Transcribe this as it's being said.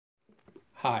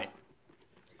Hi,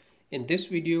 in this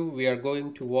video we are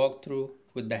going to walk through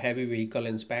with the heavy vehicle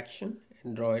inspection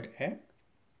Android app.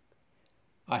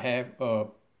 I have a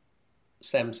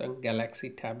Samsung Galaxy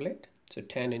tablet, it's a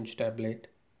 10-inch tablet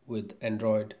with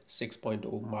Android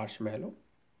 6.0 Marshmallow.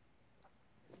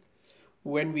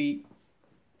 When we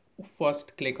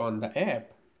first click on the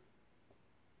app,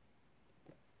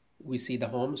 we see the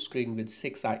home screen with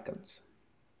 6 icons.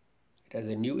 It has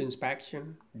a new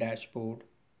inspection, dashboard,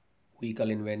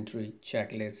 vehicle inventory,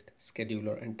 checklist,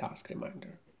 scheduler and task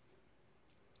reminder.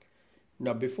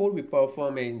 Now before we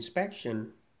perform an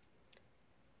inspection,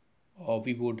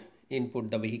 we would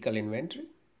input the vehicle inventory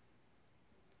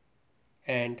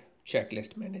and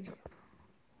checklist manager.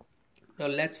 Now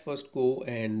let's first go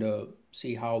and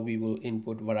see how we will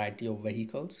input variety of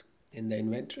vehicles in the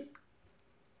inventory.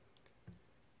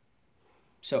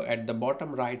 So at the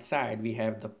bottom right side we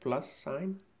have the plus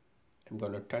sign. I'm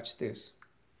going to touch this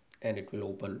and it will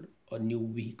open a new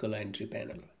vehicle entry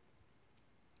panel.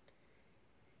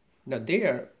 Now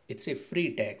there it's a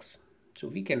free text, so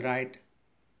we can write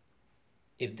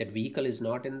if that vehicle is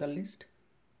not in the list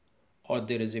or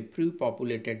there is a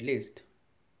pre-populated list.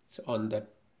 So on the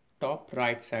top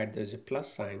right side there is a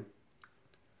plus sign.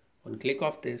 On click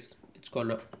of this, it's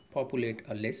gonna populate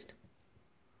a list.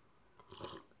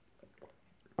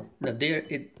 Now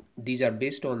these are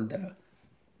based on the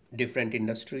different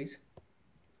industries.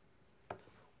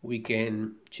 We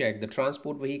can check the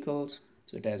transport vehicles,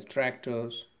 so it has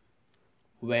tractors,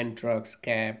 van trucks,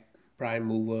 cab, prime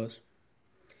movers,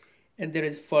 and there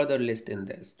is further list in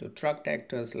this. So truck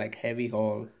tractors like heavy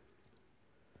haul,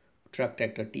 truck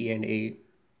tractor T&A,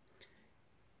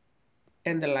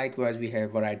 and then likewise we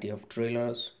have variety of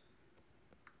trailers.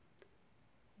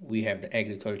 We have the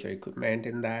agriculture equipment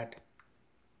in that,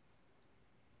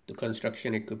 the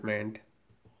construction equipment,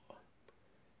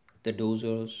 the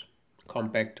dozers,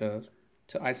 compactors.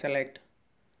 So I select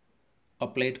a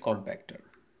plate compactor.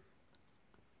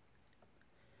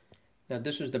 Now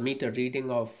this is the meter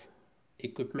reading of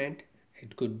equipment.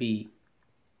 It could be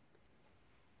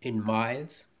in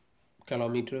miles,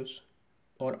 kilometers,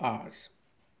 or hours.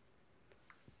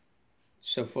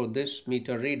 So for this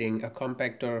meter reading, a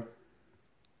compactor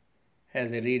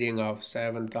has a reading of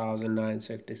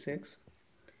 7,966,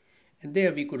 and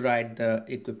there we could write the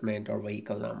equipment or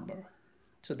vehicle number.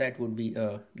 So that would be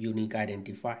a unique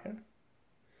identifier.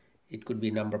 It could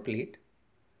be number plate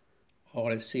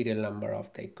or a serial number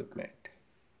of the equipment.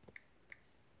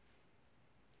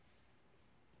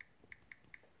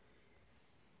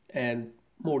 And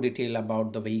more detail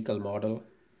about the vehicle model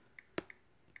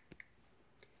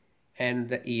and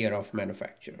the year of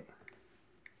manufacture.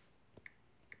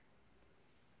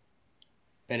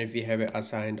 And if we have an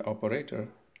assigned operator,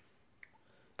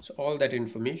 so all that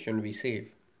information we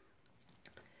save.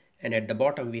 And at the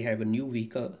bottom we have a new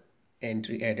vehicle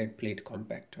entry added plate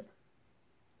compactor.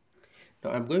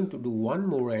 Now I'm going to do one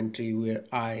more entry where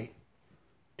I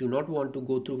do not want to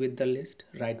go through with the list,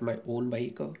 write my own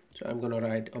vehicle. So I'm going to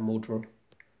write a motor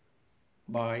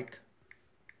bike.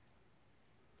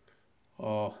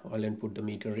 I'll input the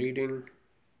meter reading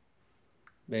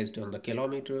based on the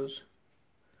kilometers.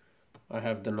 I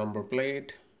have the number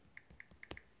plate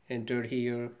entered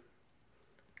here,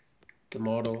 the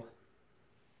model,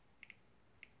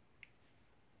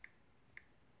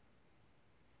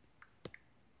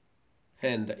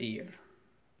 and the year.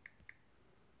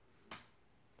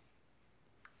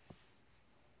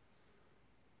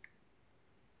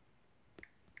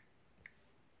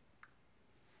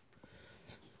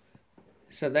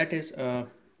 So that is a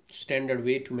standard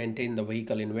way to maintain the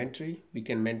vehicle inventory. We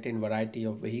can maintain variety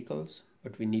of vehicles,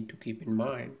 but we need to keep in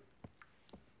mind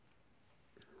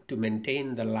to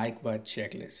maintain the likewise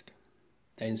checklist,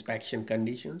 the inspection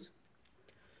conditions.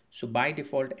 So by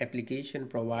default application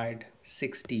provide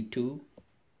 62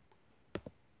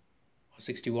 or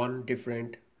 61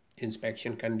 different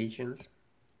inspection conditions.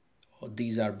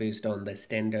 These are based on the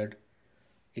standard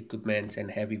equipments and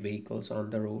heavy vehicles on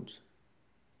the roads.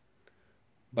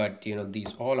 But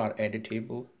these all are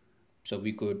editable, so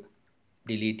we could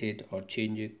delete it or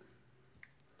change it.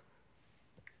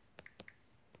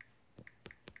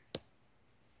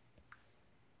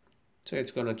 So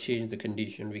it's going to change the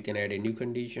condition. We can add a new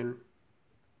condition.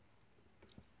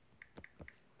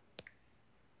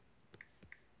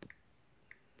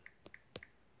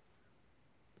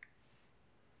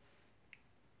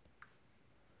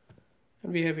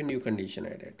 And we have a new condition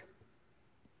added.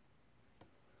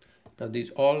 Now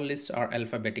these all lists are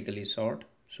alphabetically sorted.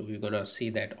 So we're going to see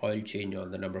that oil change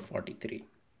on the number 43.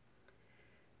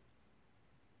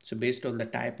 So based on the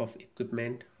type of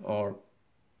equipment or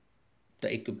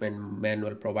the equipment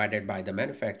manual provided by the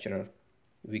manufacturer,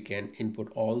 we can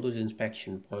input all those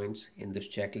inspection points in this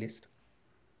checklist,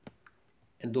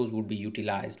 and those would be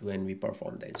utilized when we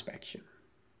perform the inspection.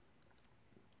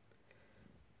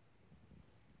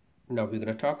 Now we're going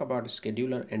to talk about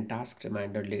scheduler and task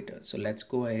reminder later. So let's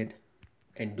go ahead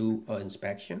and do an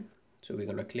inspection. So we're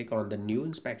going to click on the new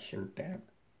inspection tab.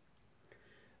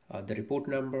 The report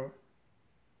number,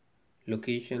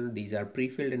 location, these are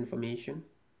pre-filled information,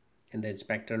 and the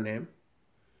inspector name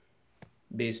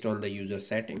based on the user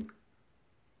setting.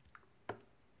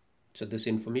 So this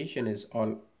information is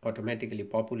all automatically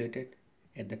populated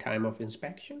at the time of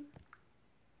inspection.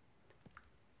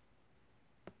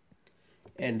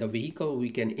 And the vehicle, we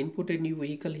can input a new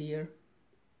vehicle here,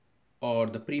 or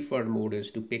the preferred mode is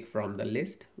to pick from the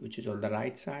list, which is on the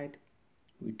right side.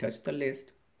 We touch the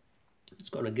list. It's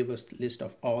going to give us a list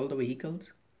of all the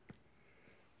vehicles,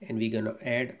 and we're going to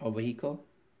add a vehicle.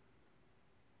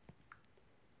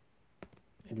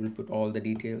 It will put all the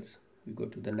details. We go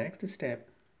to the next step,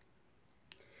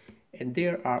 and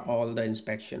there are all the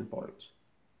inspection points.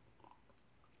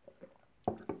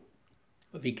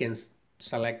 We can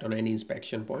select on any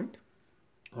inspection point.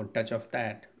 On touch of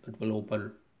that, it will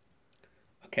open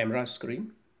a camera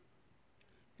screen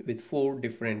with 4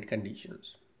 different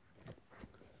conditions.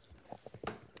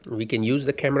 We can use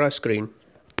the camera screen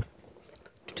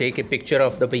to take a picture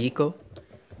of the vehicle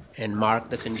and mark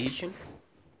the condition.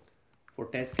 For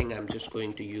testing, I'm just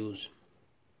going to use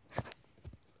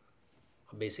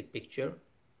a basic picture.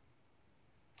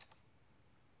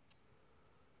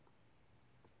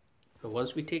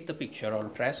 Once we take the picture, on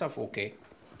press of OK,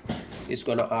 it's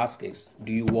going to ask us,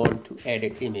 do you want to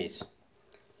edit image?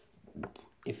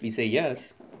 If we say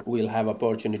yes, we'll have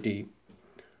opportunity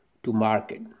to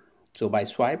mark it. So by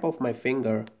swipe of my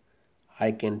finger,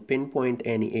 I can pinpoint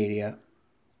any area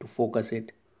to focus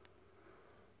it,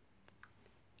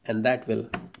 and that will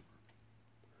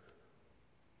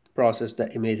process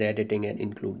the image editing and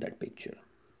include that picture.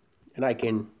 And I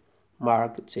can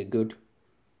mark, say good,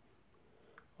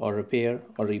 or repair,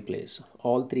 or replace.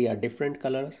 All 3 are different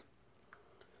colors.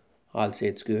 I'll say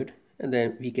it's good, and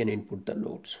then we can input the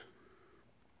notes.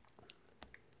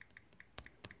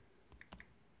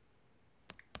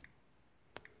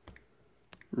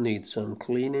 Needs some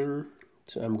cleaning,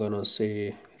 so I'm gonna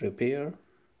say repair,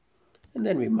 and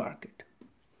then we mark it.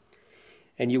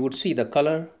 And you would see the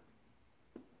color,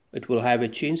 it will have a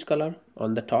change color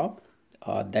on the top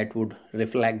that would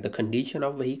reflect the condition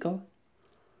of vehicle.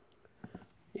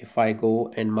 If I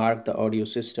go and mark the audio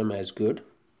system as good,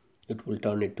 it will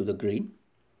turn it to the green.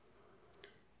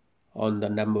 On the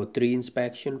number 3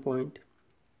 inspection point,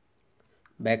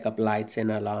 backup lights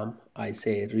and alarm, I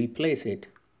say replace it,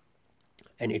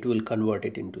 and it will convert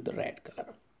it into the red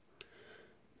color.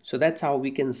 So that's how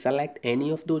we can select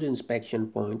any of those inspection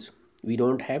points. We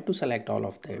don't have to select all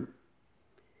of them.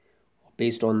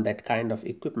 Based on that kind of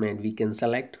equipment, we can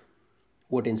select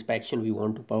what inspection we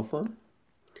want to perform,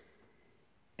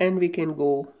 and we can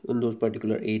go in those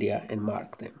particular area and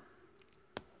mark them.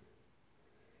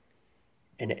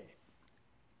 And at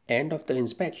end of the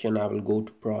inspection, I will go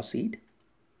to proceed.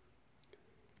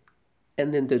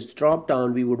 And then this drop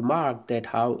down, we would mark that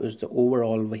how is the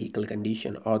overall vehicle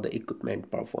condition or the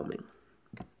equipment performing.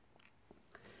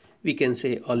 We can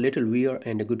say a little wear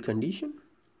and a good condition.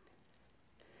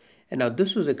 And now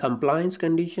this is a compliance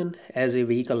condition. As a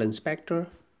vehicle inspector,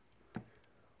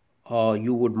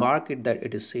 you would mark it that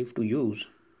it is safe to use,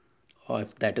 or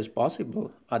if that is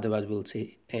possible, otherwise we'll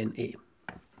say NA.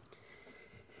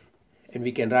 And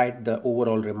we can write the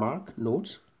overall remark,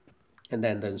 notes, and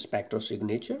then the inspector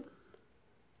signature.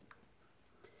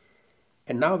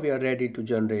 And now we are ready to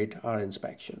generate our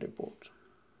inspection report.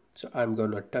 So I'm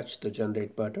going to touch the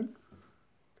generate button.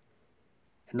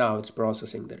 And now it's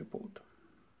processing the report.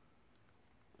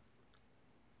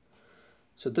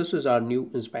 So this is our new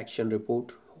inspection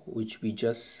report, which we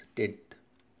just did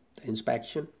the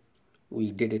inspection.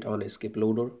 We did it on a skip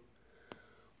loader.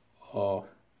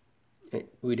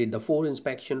 We did the 4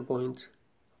 inspection points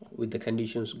with the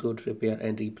conditions good, repair,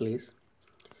 and replace.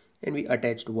 And we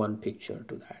attached 1 picture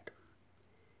to that.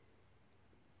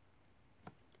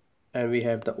 And we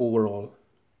have the overall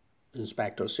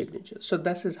inspector signature. So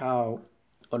this is how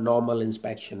a normal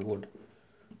inspection would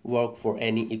work for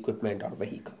any equipment or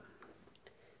vehicle.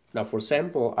 Now for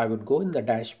sample, I would go in the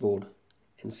dashboard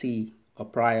and see a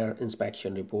prior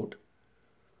inspection report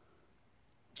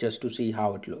just to see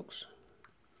how it looks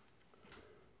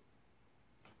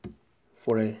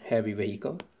for a heavy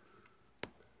vehicle.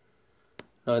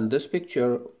 Now in this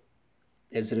picture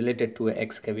is related to an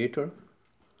excavator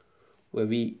where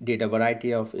we did a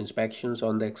variety of inspections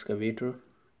on the excavator.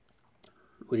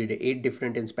 We did 8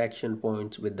 different inspection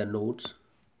points with the notes,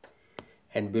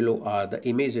 and below are the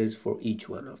images for each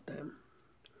one of them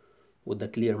with the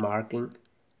clear marking.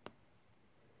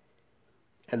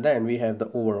 And then we have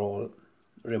the overall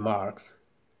remarks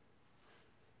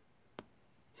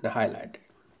in a highlighted.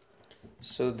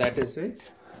 So that is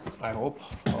it. I hope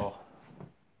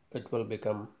it will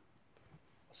become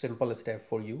a simple step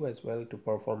for you as well to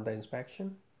perform the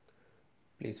inspection.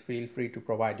 Please feel free to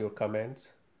provide your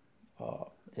comments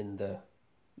in the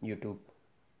YouTube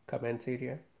comments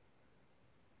area,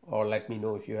 or let me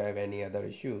know if you have any other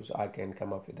issues. I can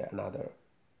come up with another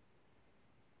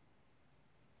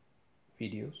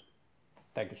videos.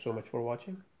 Thank you so much for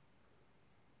watching.